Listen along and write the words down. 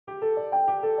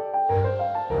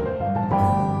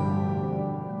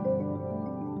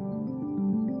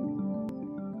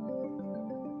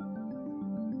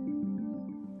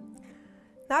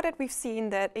now that we've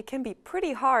seen that it can be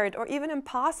pretty hard or even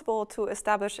impossible to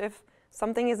establish if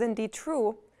something is indeed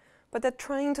true, but that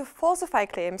trying to falsify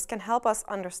claims can help us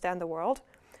understand the world,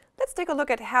 let's take a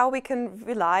look at how we can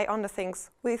rely on the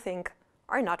things we think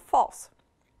are not false.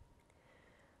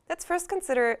 Let's first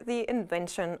consider the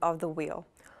invention of the wheel.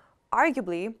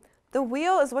 Arguably, the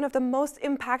wheel is one of the most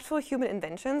impactful human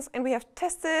inventions, and we have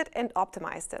tested and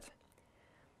optimized it.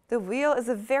 The wheel is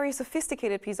a very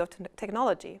sophisticated piece of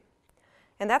technology.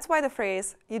 And that's why the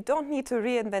phrase, "you don't need to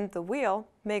reinvent the wheel,"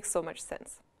 makes so much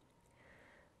sense.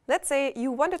 Let's say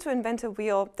you wanted to invent a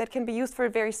wheel that can be used for a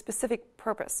very specific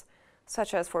purpose,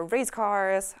 such as for race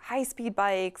cars, high-speed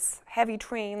bikes, heavy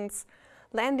trains,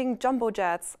 landing jumbo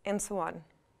jets, and so on.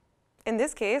 In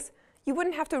this case, you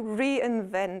wouldn't have to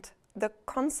reinvent the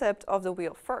concept of the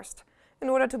wheel first in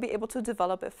order to be able to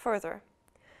develop it further.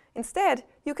 Instead,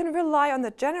 you can rely on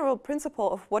the general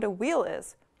principle of what a wheel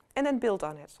is and then build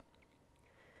on it.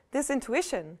 This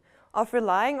intuition of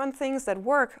relying on things that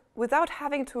work without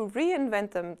having to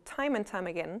reinvent them time and time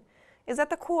again is at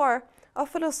the core of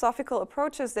philosophical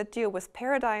approaches that deal with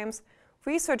paradigms,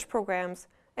 research programs,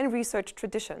 and research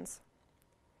traditions.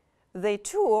 They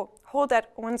too hold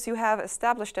that once you have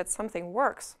established that something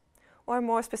works, or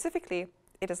more specifically,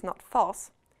 it is not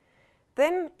false,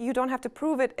 then you don't have to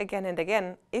prove it again and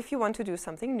again if you want to do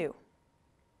something new.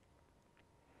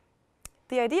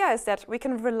 The idea is that we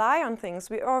can rely on things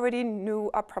we already knew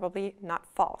are probably not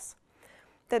false.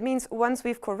 That means once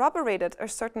we've corroborated a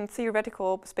certain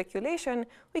theoretical speculation,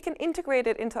 we can integrate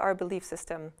it into our belief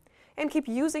system and keep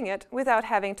using it without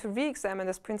having to re-examine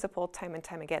this principle time and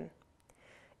time again.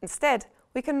 Instead,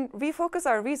 we can refocus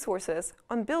our resources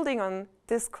on building on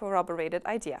this corroborated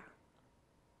idea.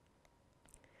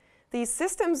 These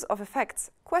systems of effects,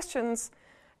 questions,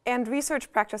 and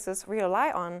research practices we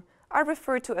rely on are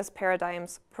referred to as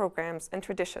paradigms, programs, and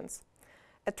traditions,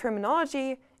 a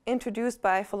terminology introduced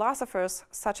by philosophers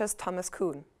such as Thomas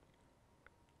Kuhn.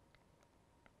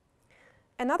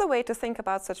 Another way to think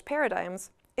about such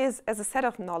paradigms is as a set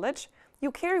of knowledge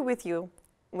you carry with you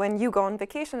when you go on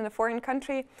vacation in a foreign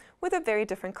country with a very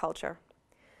different culture.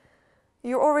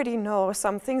 You already know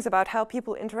some things about how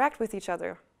people interact with each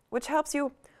other, which helps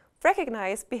you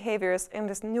recognize behaviors in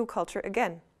this new culture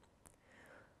again.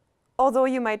 Although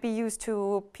you might be used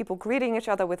to people greeting each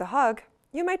other with a hug,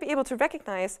 you might be able to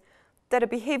recognize that a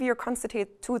behavior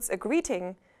constitutes a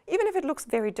greeting, even if it looks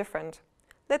very different.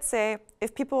 Let's say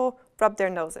if people rub their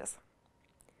noses.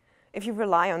 If you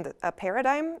rely on a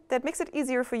paradigm, that makes it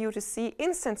easier for you to see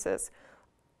instances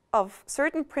of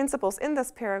certain principles in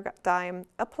this paradigm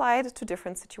applied to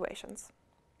different situations.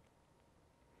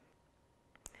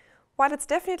 While it's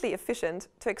definitely efficient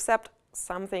to accept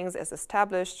some things as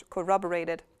established,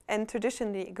 corroborated, and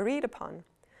traditionally agreed upon,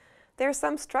 there are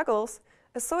some struggles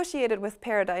associated with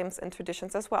paradigms and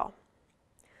traditions as well.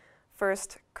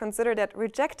 First, consider that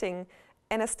rejecting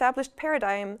an established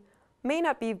paradigm may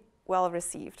not be well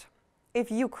received.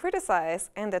 If you criticize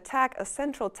and attack a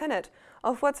central tenet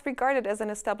of what's regarded as an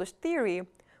established theory,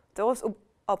 those who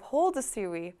uphold this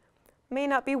theory may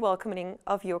not be welcoming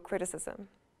of your criticism.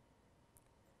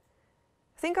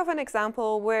 Think of an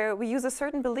example where we use a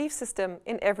certain belief system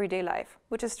in everyday life,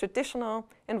 which is traditional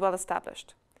and well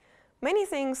established. Many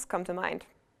things come to mind.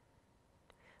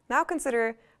 Now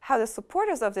consider how the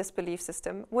supporters of this belief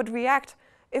system would react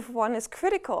if one is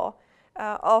critical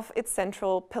of its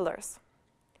central pillars.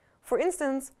 For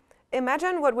instance,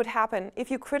 imagine what would happen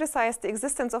if you criticized the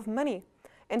existence of money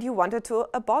and you wanted to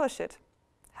abolish it.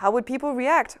 How would people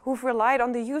react who've relied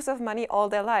on the use of money all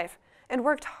their life and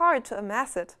worked hard to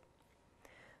amass it?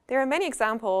 There are many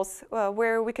examples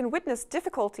where we can witness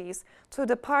difficulties to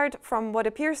depart from what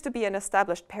appears to be an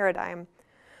established paradigm,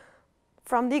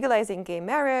 from legalizing gay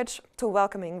marriage to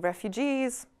welcoming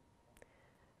refugees.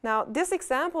 Now, this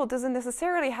example doesn't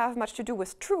necessarily have much to do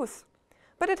with truth,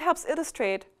 but it helps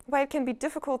illustrate why it can be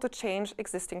difficult to change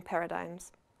existing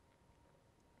paradigms.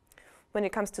 When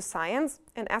it comes to science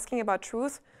and asking about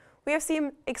truth, we have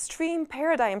seen extreme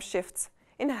paradigm shifts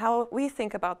in how we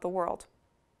think about the world.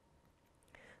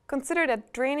 Consider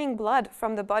that draining blood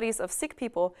from the bodies of sick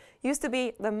people used to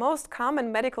be the most common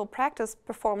medical practice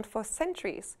performed for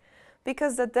centuries,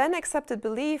 because the then accepted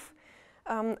belief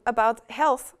about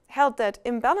health held that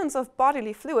imbalance of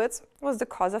bodily fluids was the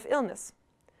cause of illness.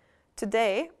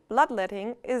 Today,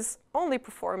 bloodletting is only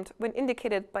performed when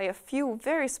indicated by a few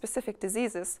very specific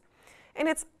diseases, and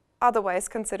it's otherwise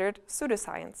considered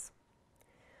pseudoscience.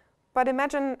 But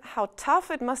imagine how tough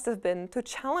it must have been to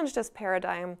challenge this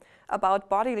paradigm about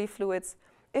bodily fluids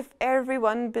if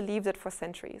everyone believed it for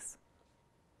centuries.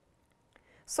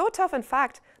 So tough, in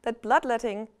fact, that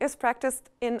bloodletting is practiced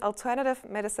in alternative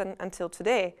medicine until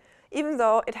today, even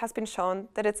though it has been shown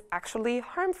that it's actually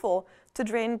harmful to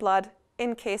drain blood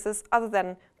in cases other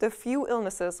than the few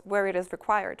illnesses where it is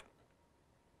required.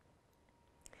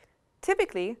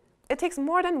 Typically, it takes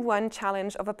more than one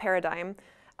challenge of a paradigm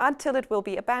until it will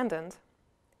be abandoned,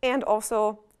 and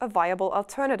also a viable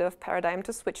alternative paradigm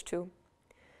to switch to.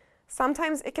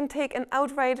 Sometimes it can take an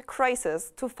outright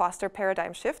crisis to foster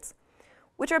paradigm shifts,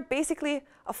 which are basically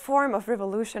a form of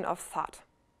revolution of thought.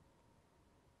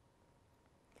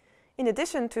 In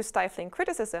addition to stifling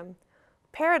criticism,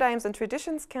 paradigms and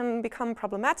traditions can become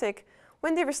problematic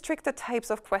when they restrict the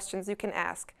types of questions you can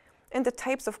ask and the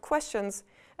types of questions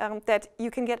that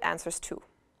you can get answers to.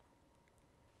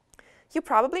 You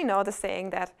probably know the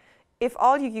saying that if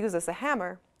all you use is a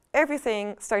hammer,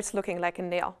 everything starts looking like a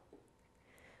nail.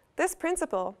 This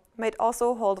principle might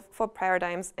also hold for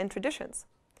paradigms and traditions.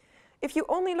 If you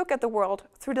only look at the world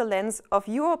through the lens of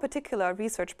your particular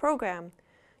research program,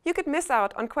 you could miss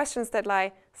out on questions that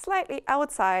lie slightly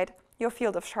outside your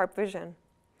field of sharp vision.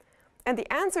 And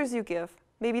the answers you give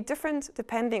may be different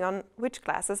depending on which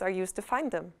classes are used to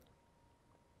find them.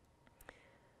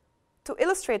 To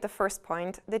illustrate the first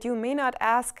point, that you may not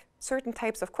ask certain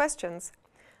types of questions,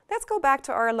 let's go back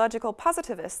to our logical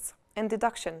positivists and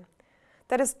deduction,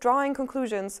 that is, drawing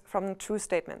conclusions from true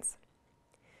statements.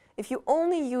 If you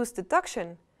only use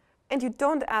deduction and you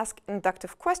don't ask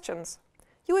inductive questions,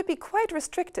 you would be quite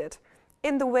restricted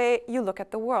in the way you look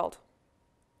at the world.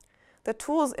 The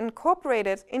tools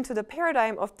incorporated into the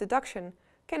paradigm of deduction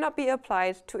cannot be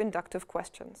applied to inductive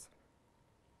questions.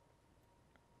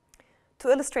 To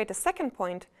illustrate the second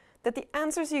point, that the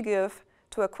answers you give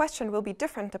to a question will be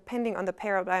different depending on the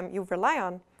paradigm you rely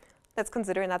on, let's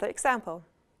consider another example.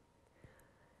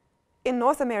 In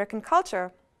North American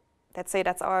culture, let's say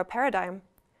that's our paradigm,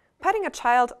 patting a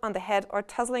child on the head or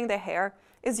tussling their hair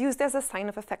is used as a sign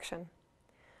of affection.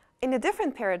 In a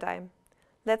different paradigm,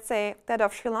 let's say that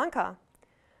of Sri Lanka,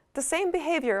 the same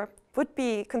behavior would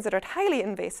be considered highly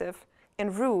invasive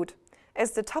and rude,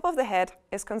 as the top of the head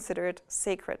is considered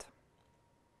sacred.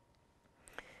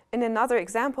 In another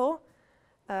example,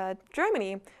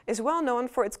 Germany is well known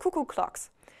for its cuckoo clocks,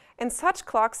 and such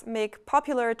clocks make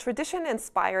popular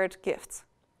tradition-inspired gifts.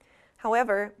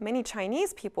 However, many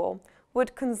Chinese people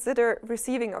would consider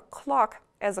receiving a clock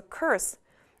as a curse,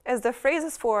 as the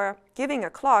phrases for giving a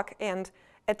clock and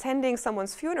attending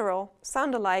someone's funeral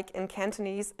sound alike in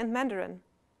Cantonese and Mandarin.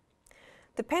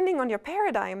 Depending on your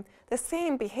paradigm, the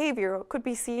same behavior could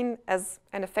be seen as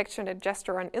an affectionate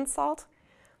gesture or an insult,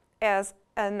 as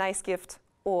a nice gift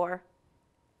or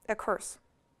a curse.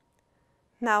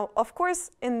 Now, of course,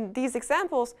 in these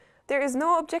examples, there is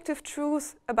no objective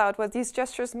truth about what these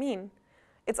gestures mean.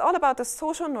 It's all about the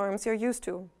social norms you're used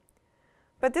to.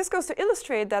 But this goes to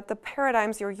illustrate that the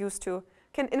paradigms you're used to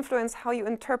can influence how you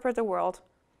interpret the world,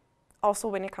 also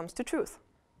when it comes to truth.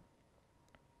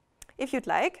 If you'd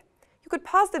like, you could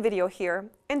pause the video here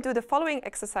and do the following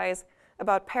exercise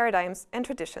about paradigms and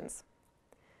traditions.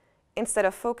 Instead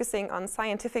of focusing on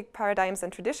scientific paradigms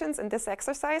and traditions in this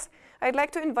exercise, I'd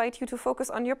like to invite you to focus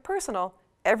on your personal,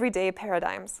 everyday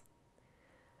paradigms.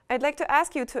 I'd like to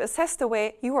ask you to assess the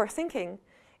way you are thinking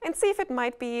and see if it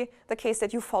might be the case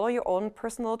that you follow your own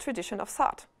personal tradition of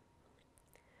thought.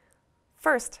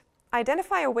 First,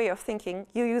 identify a way of thinking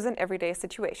you use in everyday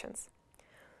situations.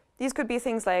 These could be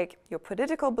things like your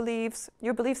political beliefs,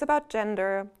 your beliefs about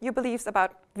gender, your beliefs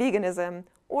about veganism,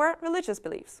 or religious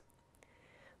beliefs.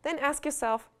 Then ask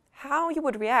yourself how you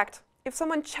would react if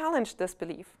someone challenged this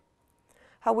belief.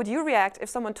 How would you react if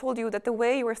someone told you that the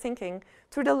way you were thinking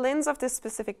through the lens of this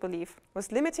specific belief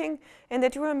was limiting and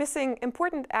that you were missing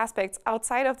important aspects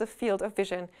outside of the field of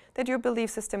vision that your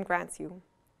belief system grants you?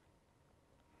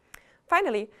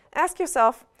 Finally, ask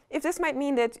yourself if this might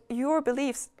mean that your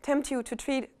beliefs tempt you to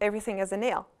treat everything as a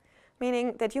nail,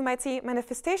 meaning that you might see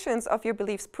manifestations of your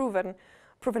beliefs proven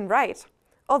right,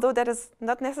 although that is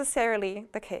not necessarily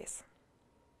the case.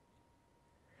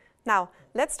 Now,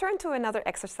 let's turn to another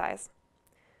exercise.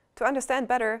 To understand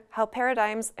better how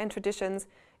paradigms and traditions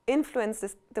influence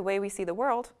the way we see the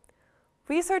world,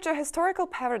 research a historical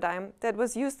paradigm that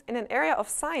was used in an area of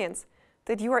science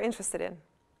that you are interested in.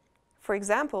 For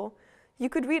example, you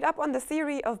could read up on the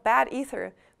theory of bad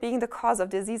ether being the cause of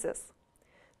diseases,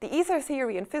 the ether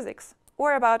theory in physics,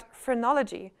 or about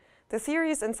phrenology, the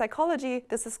theories in psychology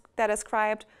that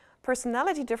ascribed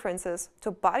personality differences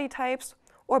to body types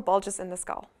or bulges in the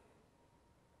skull.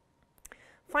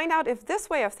 Find out if this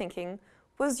way of thinking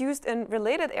was used in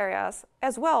related areas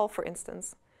as well, for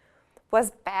instance.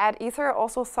 Was bad ether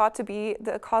also thought to be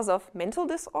the cause of mental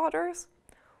disorders?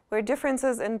 were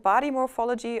differences in body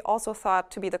morphology also thought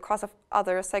to be the cause of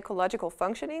other psychological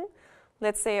functioning,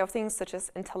 let's say of things such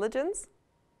as intelligence.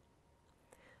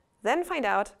 Then find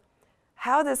out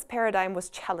how this paradigm was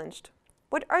challenged.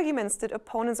 What arguments did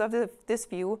opponents of this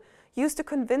view use to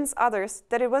convince others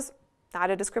that it was not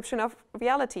a description of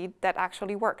reality that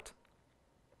actually worked?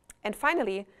 And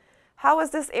finally, how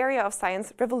was this area of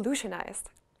science revolutionized?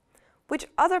 Which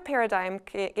other paradigm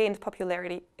gained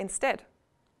popularity instead?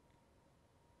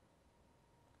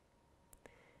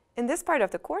 In this part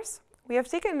of the course, we have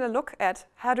taken a look at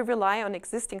how to rely on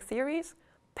existing theories,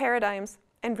 paradigms,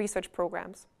 and research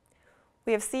programs.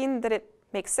 We have seen that it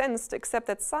makes sense to accept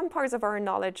that some parts of our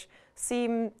knowledge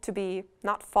seem to be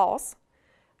not false,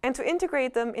 and to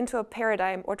integrate them into a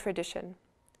paradigm or tradition.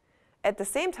 At the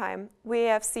same time, we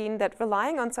have seen that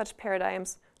relying on such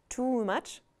paradigms too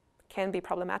much can be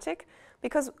problematic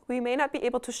because we may not be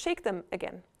able to shake them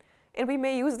again, and we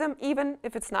may use them even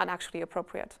if it's not actually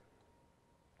appropriate.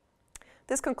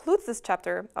 This concludes this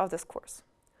chapter of this course.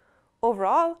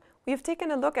 Overall, we have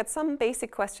taken a look at some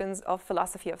basic questions of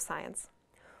philosophy of science.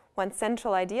 One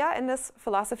central idea in this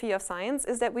philosophy of science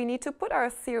is that we need to put our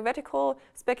theoretical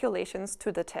speculations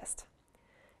to the test.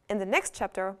 In the next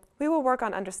chapter, we will work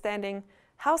on understanding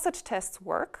how such tests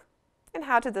work and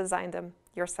how to design them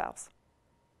yourselves.